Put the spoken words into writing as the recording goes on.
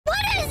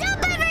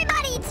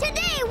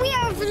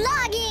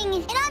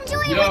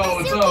Yo,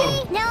 what's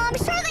up? Now, I'm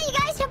sure that you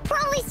guys have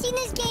probably seen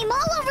this game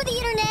all over the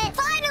internet.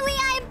 Finally,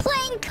 I am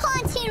playing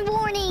Content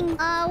Warning.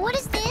 What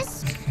is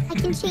this? I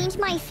can change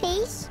my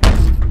face?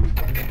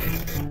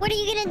 What are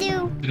you gonna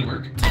do? Did it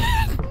work?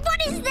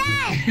 What is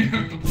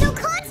that? So,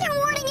 Content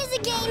Warning is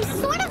a game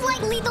sort of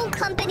like Lethal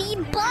Company,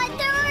 but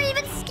there are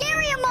even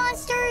scarier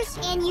monsters,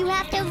 and you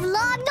have to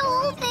vlog the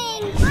whole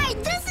thing.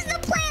 Alright, this is the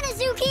plan,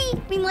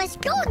 Azuki. We must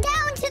go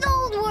down to the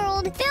old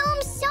world,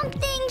 film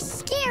something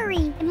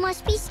scary. It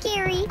must be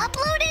scary.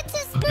 Upload it to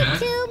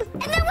SpookTube,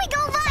 and then we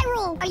go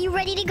viral. Are you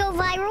ready to go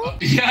viral?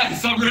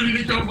 Yes, I'm ready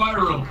to go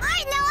viral.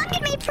 Alright, now I'm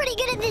gonna be pretty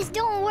good at this.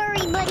 Don't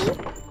worry, buddy.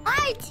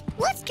 Alright,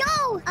 let's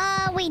go.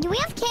 Wait, do we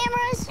have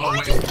cameras? Oh,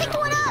 I just picked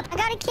one up. I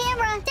got a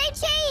camera.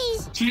 Say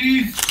cheese.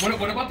 Cheese.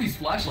 What about these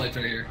flashlights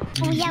right here?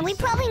 Oh, yeah, we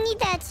probably need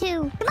that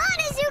too. Come on,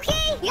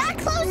 Azuki. You gotta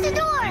close the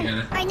door.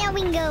 Yeah. Alright, now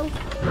we can go.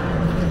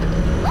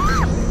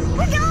 Oh,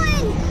 we're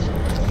going.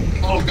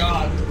 Oh,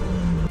 God.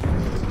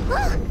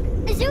 Oh,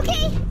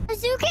 Azuki?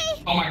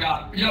 Azuki? Oh, my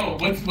God. Yo,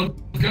 what's good?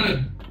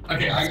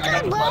 Okay, I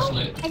got the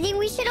flashlight. I think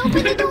we should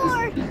open the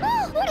door.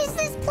 Oh, what is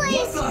this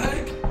place? What the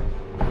heck?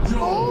 Yo,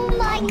 Oh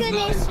my I was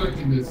goodness. not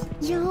expecting this.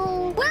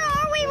 Yo, where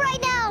are we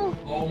right now?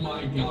 Oh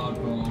my God,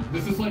 bro.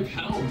 This is like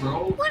hell,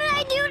 bro. What did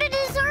I do to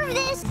deserve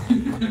this?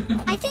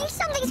 I think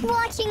something's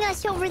watching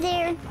us over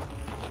there.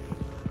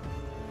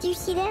 Do you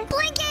see that?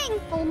 Blinking!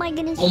 Oh my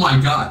goodness. Oh my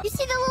God. You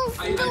see the little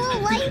I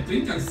light?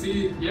 think I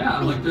see. Yeah,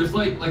 like there's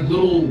like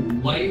little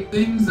light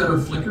things that are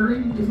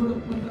flickering. Is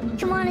what that is?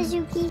 Come on,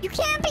 Azuki. You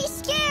can't be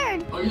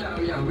scared. Oh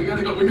yeah. We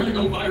gotta go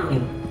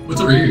viral. What's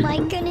over here? Oh my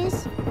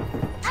goodness.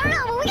 I don't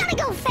know, but we gotta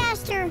go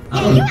faster. I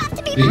Yeah, don't you have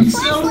to be my think so.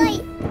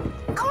 flashlight.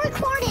 I'll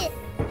record it.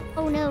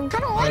 Oh no. I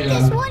don't like yeah.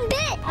 this one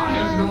bit. I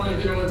have no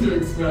idea what to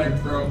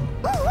expect, bro.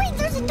 Oh wait,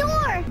 there's a door.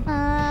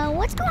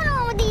 What's going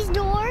on with these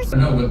doors? I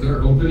know, but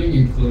they're opening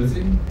and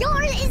closing. Yo,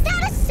 is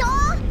that a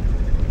saw?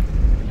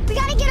 We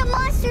gotta get a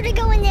monster to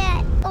go in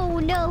that. Oh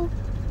no.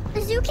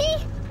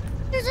 Azuki?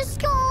 There's a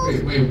skull.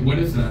 Wait, what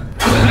is that?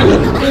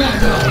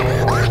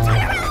 Oh,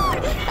 turn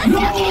around!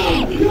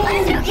 Azuki!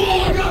 Azuki!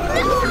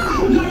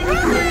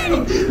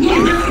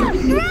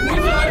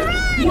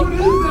 What is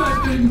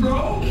that thing,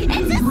 bro? It's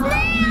a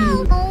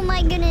snail! Oh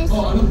my goodness.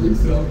 Oh, I don't think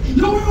so.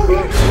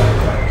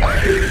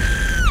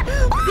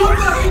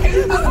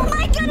 Oh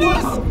my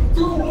goodness! Wow,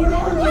 bro, what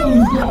are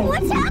those, bro?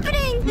 What's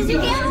happening?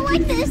 Azuki, I don't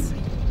like this.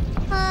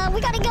 We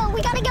gotta go.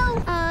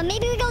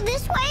 Maybe we go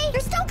this way?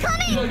 They're still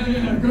coming!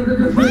 Yeah. Go.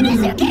 Run,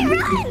 Azuki,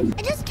 run!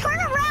 And just turn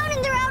around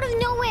and they're out of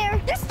nowhere.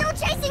 They're still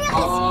chasing us.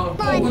 Come on.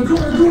 Go.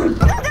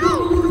 Go.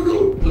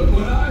 Look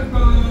what I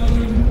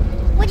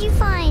found. What'd you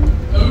find?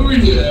 Oh,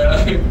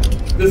 yeah.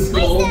 The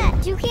skull. What's that?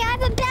 Azuki, I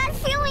have a bad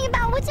feeling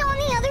about what's on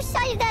the other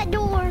side of that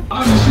door.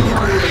 I'm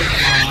sure it's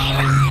fine.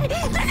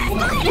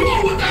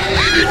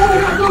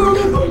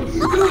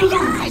 Oh my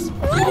gosh!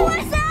 What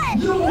was that?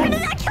 Where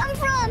did that come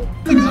from?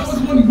 That was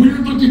one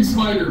weird looking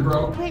spider,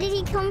 bro. Where did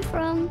he come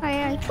from?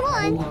 Alright, come Oh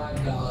on. my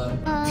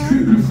God.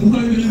 Dude,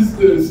 what is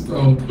this,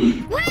 bro?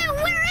 Where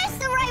is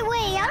the right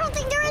way? I don't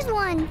think there is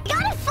one. We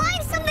gotta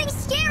find something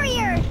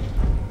scarier.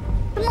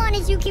 Come on,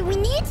 Azuki, we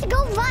need to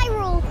go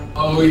viral.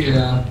 Oh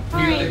yeah.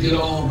 We gotta get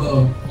all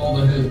the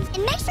hits.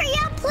 And make sure you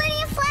have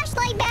plenty of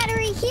flashlight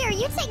battery. Here,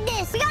 you take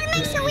this. We gotta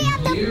make sure we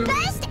have the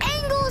best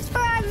angles for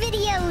our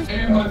videos.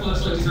 And my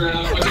flashlight just ran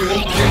out. Okay, well,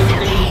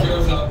 I'm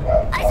gonna go up.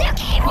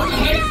 Azuki, what is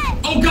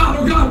that? Oh God!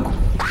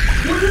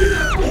 What is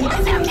that? What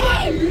is Azuki!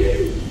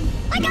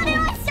 I got it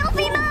on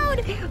selfie mode.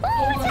 Oh,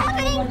 what's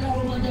happening?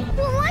 Oh my God.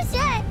 What was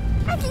that?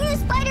 I think the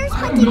spider's I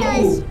don't hunting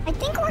know. us. I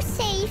think we're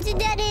safe. It's a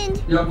dead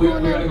end. Yep, we Oh,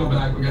 no. gotta go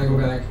back. We gotta go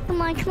back.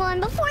 Come on,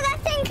 before that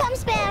thing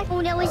comes back.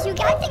 Oh no,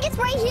 Azuki, I think it's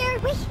right here.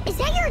 Wait, is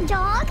that your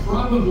dog?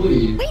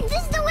 Probably. Wait,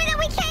 this is the way that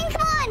we came.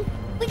 Come on.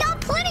 We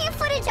got plenty of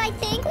footage, I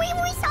think. We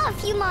saw a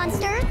few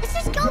monsters. Let's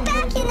just go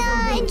back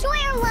and enjoy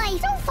our life.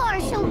 So far,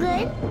 so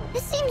good.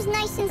 This seems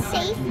nice and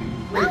safe.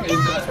 Well,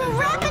 guys, we're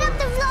wrapping up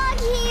the vlog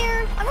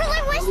here. I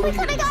really wish we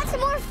could have got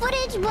some more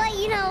footage, but,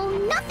 you know,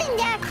 nothing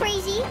that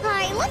crazy. All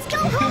right, let's go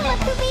home,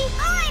 Poopy.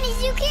 All right,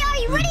 Azuki, are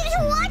you ready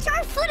to watch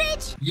our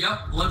footage? Yep,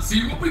 let's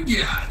see what we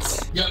get.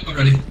 Yep, I'm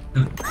ready.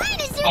 All right,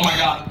 Azuki. Oh my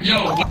God.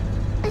 Yo. What?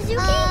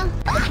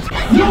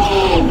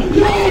 Azuki.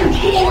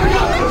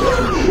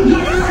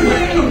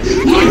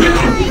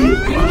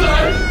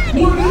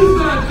 What is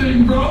that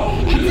thing, bro?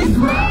 It just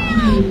grabbed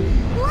me.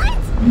 What?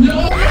 No.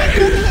 Oh my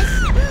goodness.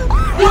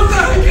 What the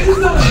heck is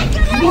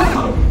that?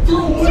 Wow.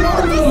 Bro, what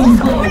are This those, is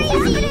bro?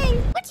 crazy.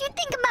 What do you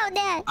think about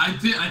that?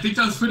 I think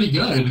that was pretty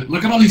good.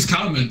 Look at all these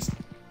comments.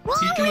 Whoa,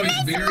 Tico we is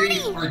made some very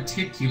money.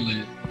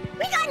 articulate.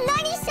 We got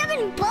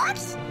 97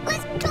 bucks.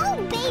 Let's go,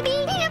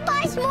 baby. Need to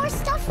buy some more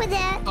stuff with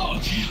that. Oh,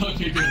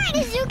 okay, good. All right,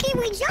 Azuki,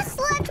 we just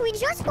left. We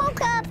just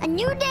woke up. A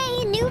new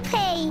day, new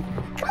pay.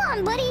 Come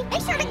on, buddy.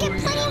 Make sure to get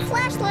plenty of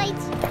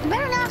flashlights.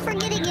 Better not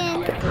forget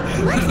again.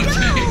 Let's go.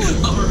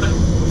 All right.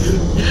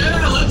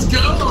 Yeah, let's go.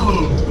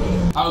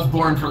 I was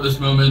born for this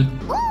moment.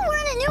 Oh, we're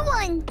in a new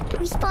one.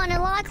 We spawned a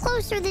lot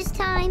closer this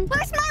time.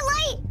 Where's my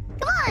light?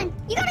 Come on.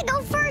 You gotta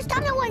go first.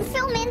 I'm the one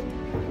filming.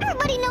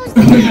 Everybody knows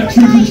the camera.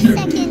 gonna die in a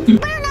second. You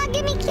better not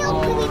get me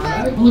killed, Poopy Butt.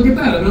 Alright, look at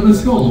that, another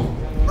skull.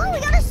 Oh, we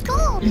got a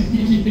skull.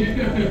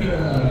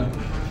 Yeah.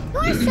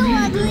 You're so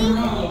ugly.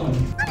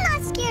 I'm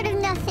not scared of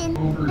nothing.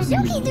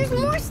 Azuki, there's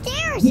more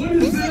stairs. What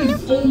is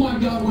this? Oh my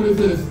god, what is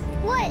this?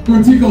 What?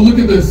 Tico, look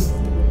at this.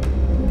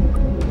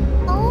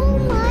 Oh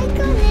my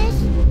goodness.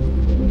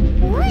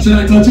 What? Should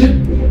I touch it?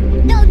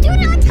 No, do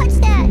not touch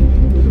that.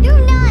 Do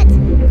not.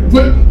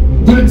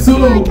 But it's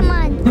so. Come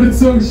on. But it's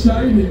so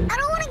shiny. I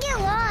don't want to get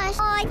lost.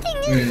 Oh, I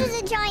think this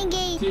is a giant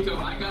gate. Tico,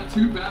 I got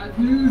 2 bad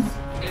news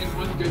and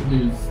 1 good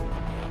news.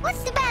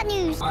 What's the bad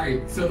news?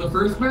 Alright, so the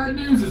first bad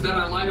news is that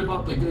I lied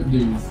about the good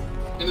news.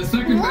 And the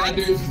second What? bad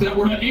news is that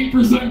we're at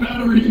 8%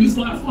 battery in this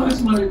last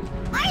flashlight.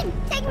 I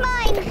take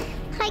mine.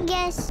 I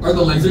guess. Are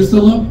the lasers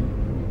still up?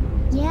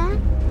 Yeah.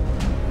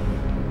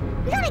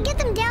 We gotta get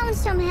them down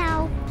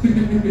somehow. wait,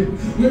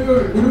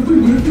 what if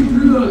we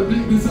threw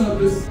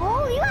this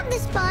Oh, you have the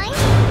spine.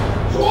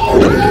 Oh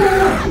my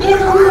god!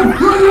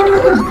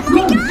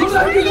 What the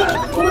heck is that?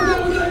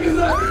 What the heck is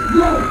that?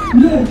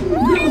 No,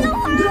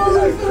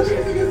 it's not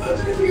chasing, it's not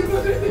chasing.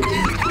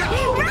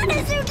 Run,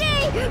 Azuki!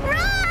 Run!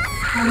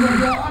 Oh my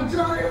god, I'm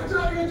trying.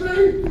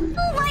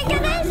 Oh my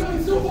goodness!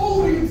 It's still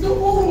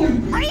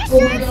following. Are you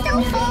sure it's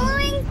still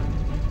following?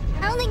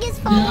 I don't think it's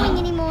following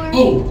anymore.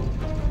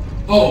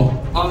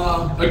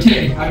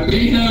 Okay, I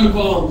may have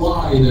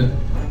lied.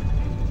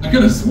 I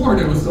could have sworn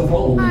it was still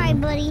following. Alright,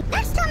 buddy.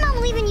 Next time I'm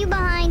leaving you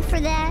behind for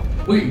that.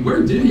 Wait,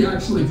 where did he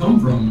actually come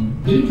from?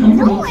 Did he come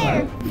from Nowhere.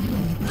 outside?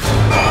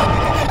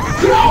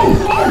 No! Oh,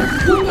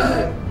 what the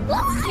heck?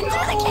 Look,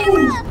 through the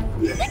camera!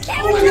 The Oh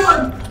camera! my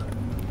god!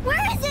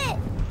 Where is it?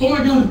 Oh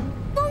my god!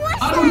 What was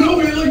I don't know,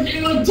 it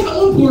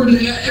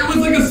teleported. It was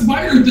like a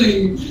spider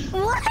thing.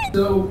 What?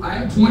 So I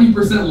have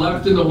 20%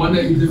 left in the one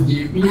that you just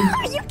gave me.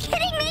 Are you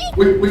kidding me?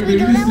 Wait, Should we maybe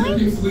go this that way?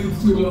 staircase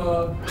leads to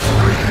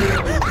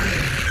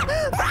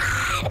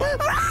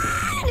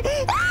Run!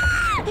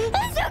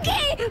 It's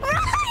okay!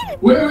 Run!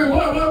 Wait,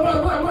 what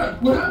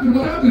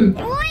happened?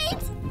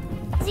 Wait!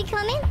 Is he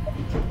coming?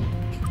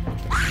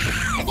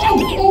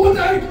 Oh, what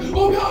the heck?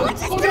 Oh god!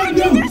 Let's Oh distract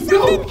god, him, there's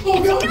no! something.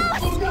 Oh god! It's a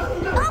ghost. Oh god!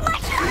 Oh my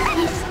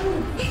gosh!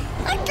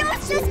 A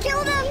ghost just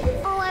killed him!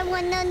 Oh, I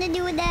want nothing to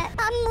do with that.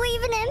 I'm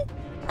leaving him.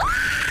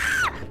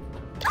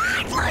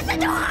 Close the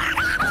door!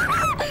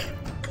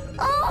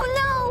 Oh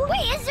no!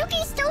 Wait,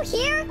 Azuki's still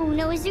here? Oh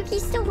no,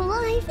 Azuki's still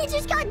alive. He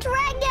just got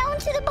dragged down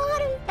to the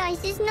bottom. Guys,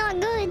 this is not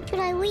good. Should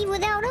I leave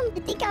without him? I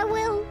think I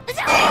will.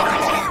 Azuki,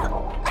 watch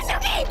out!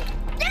 Azuki!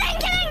 Get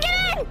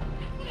in!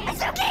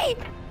 Azuki!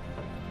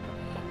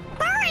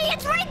 Hurry,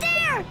 it's right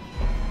there!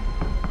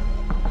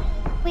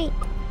 Wait,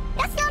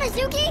 that's not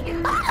Azuki?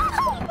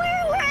 Oh,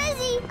 where is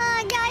he?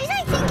 Guys,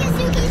 I think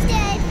Azuki's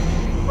dead.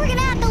 We're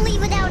gonna have to leave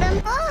without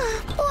him.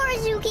 Oh, poor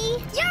Azuki.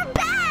 You're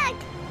back!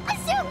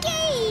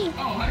 Azuki!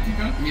 Oh, hi,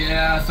 Tico.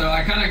 Yeah, so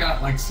I kind of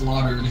got like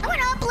slaughtered. I'm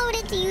gonna upload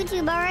it to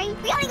YouTube, alright?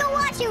 We gotta go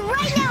watch it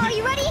right now. Are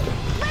you ready?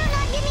 Better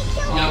not get me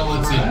killed. Yeah,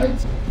 let's see.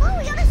 Oh,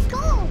 we got a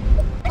skull.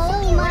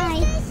 Oh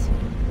my.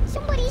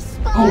 Somebody's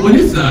spine. Oh, what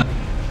is that?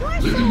 You're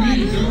Look so at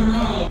me, ugly. going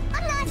around.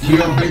 I'm not You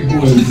got big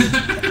boys.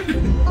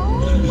 Oh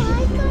my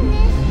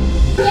goodness.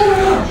 Oh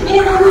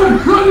my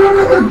god,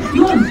 run!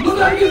 What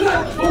the heck is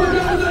that? Oh my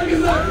god, what the heck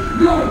is that?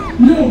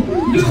 No,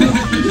 it's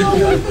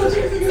not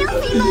chasing, it's not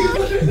Selfie chasing, mode. it's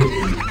not chasing.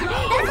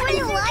 That's when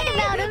you lied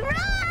about him. Run!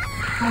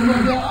 Oh my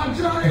god, I'm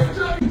trying.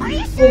 Are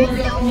you Oh sure my it's god,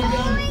 still oh my god.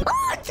 following?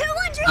 Oh,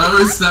 200.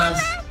 Oh, it's that.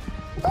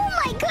 Oh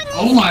my goodness.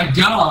 Oh my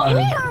god.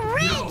 We are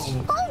rich. Yo.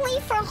 Holy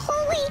for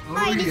holy.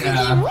 Alright,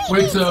 yeah. we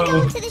Wait, need to so-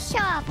 go to the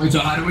shop. Wait, so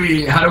how do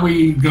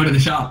we go to the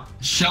shop?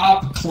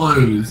 Shop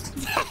closed.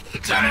 I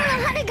don't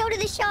know how to go to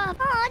the shop.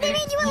 Oh, they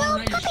made you a little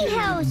puppy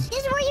house.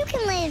 This is where you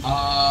can live.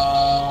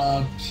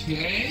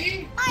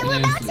 Okay. Alright, we're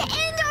about to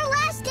end our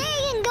last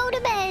day and go to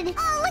bed.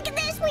 Oh, look at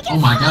this. We can Oh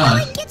my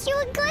finally God. get you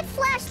a good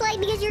flashlight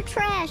because you're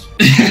trash.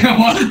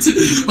 What?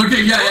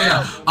 Okay,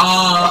 yeah.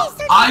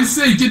 I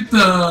say get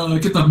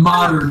the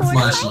modern Reporter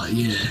flashlight.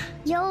 Yeah.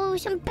 Yo,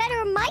 some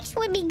better mics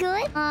would be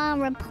good.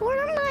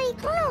 Reporter mic? I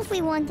don't know if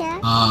we want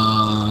that.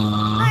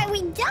 Alright,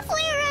 we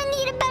definitely are gonna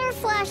need a better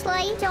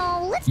flashlight.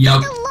 So let's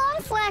Yup. get the long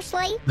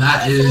flashlight.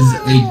 That This is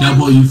one a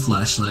W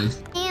flashlight.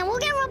 And we'll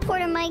get a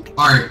reporter mic.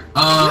 Alright,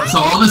 so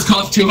all this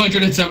costs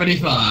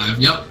 275.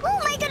 Yep. Oh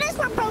my goodness,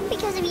 we're broke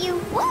because of you.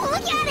 Whoa,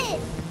 look at it.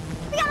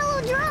 We got a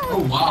little drone.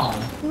 Oh wow.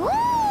 Woo!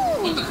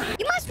 What the heck?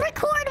 You must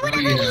record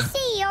whatever we yeah.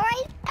 see,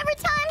 alright? Every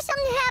time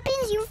something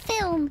happens, you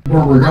film.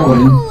 Where we're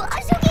going? Oh,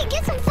 Azuki,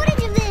 get some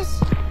footage of this.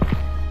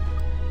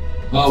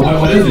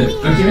 What is it?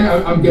 Okay,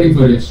 I'm getting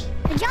footage.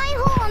 A giant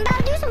hole. I'm about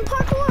to do some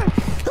parkour.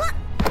 Oh,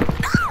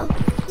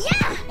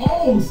 yeah.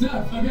 Oh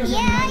snap! Okay.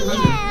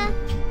 Yeah.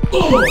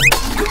 Oh!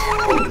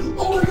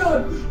 Oh my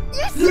god!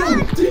 You're Yo,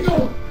 stuck. Tico!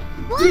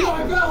 What? Tico, I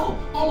fell!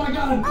 Oh my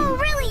god! Oh,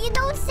 really? You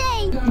don't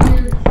say. Down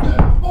here.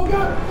 Oh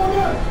god! What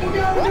the? Oh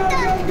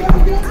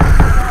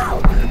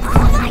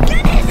Oh my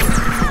goodness!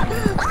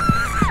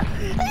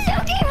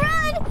 Azuki,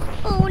 run!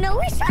 Oh no,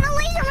 he's trying to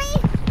laser me.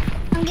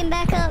 I'm getting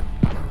back up.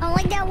 I don't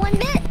like that one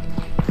bit.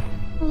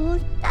 Oh,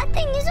 that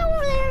thing is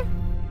over there.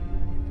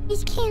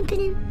 He's camping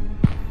him.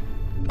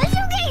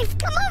 safe.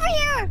 Come over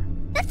here.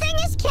 The thing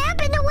is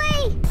camping the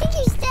way. I think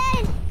he's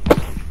dead.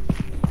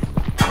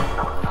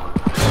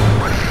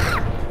 Ah,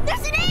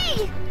 there's an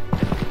egg.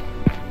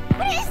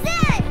 What is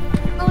that?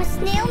 Oh, a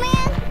snail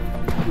man?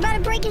 I'm about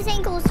to break his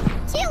ankles.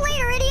 See you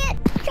later, idiot.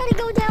 Gotta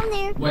go down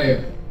there.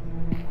 Wait.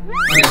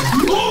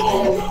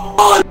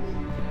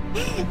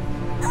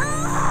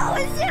 Oh,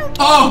 it's so cute.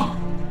 Oh!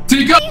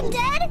 Tika! Are you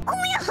dead?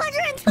 Only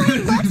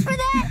 $120 for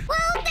that?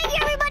 Well, thank you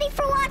everybody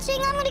for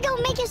watching. I'm gonna go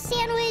make a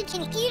sandwich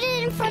and eat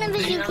it in front of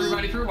Thank you Azuki.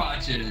 everybody for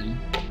watching.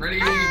 Ready,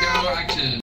 go, action.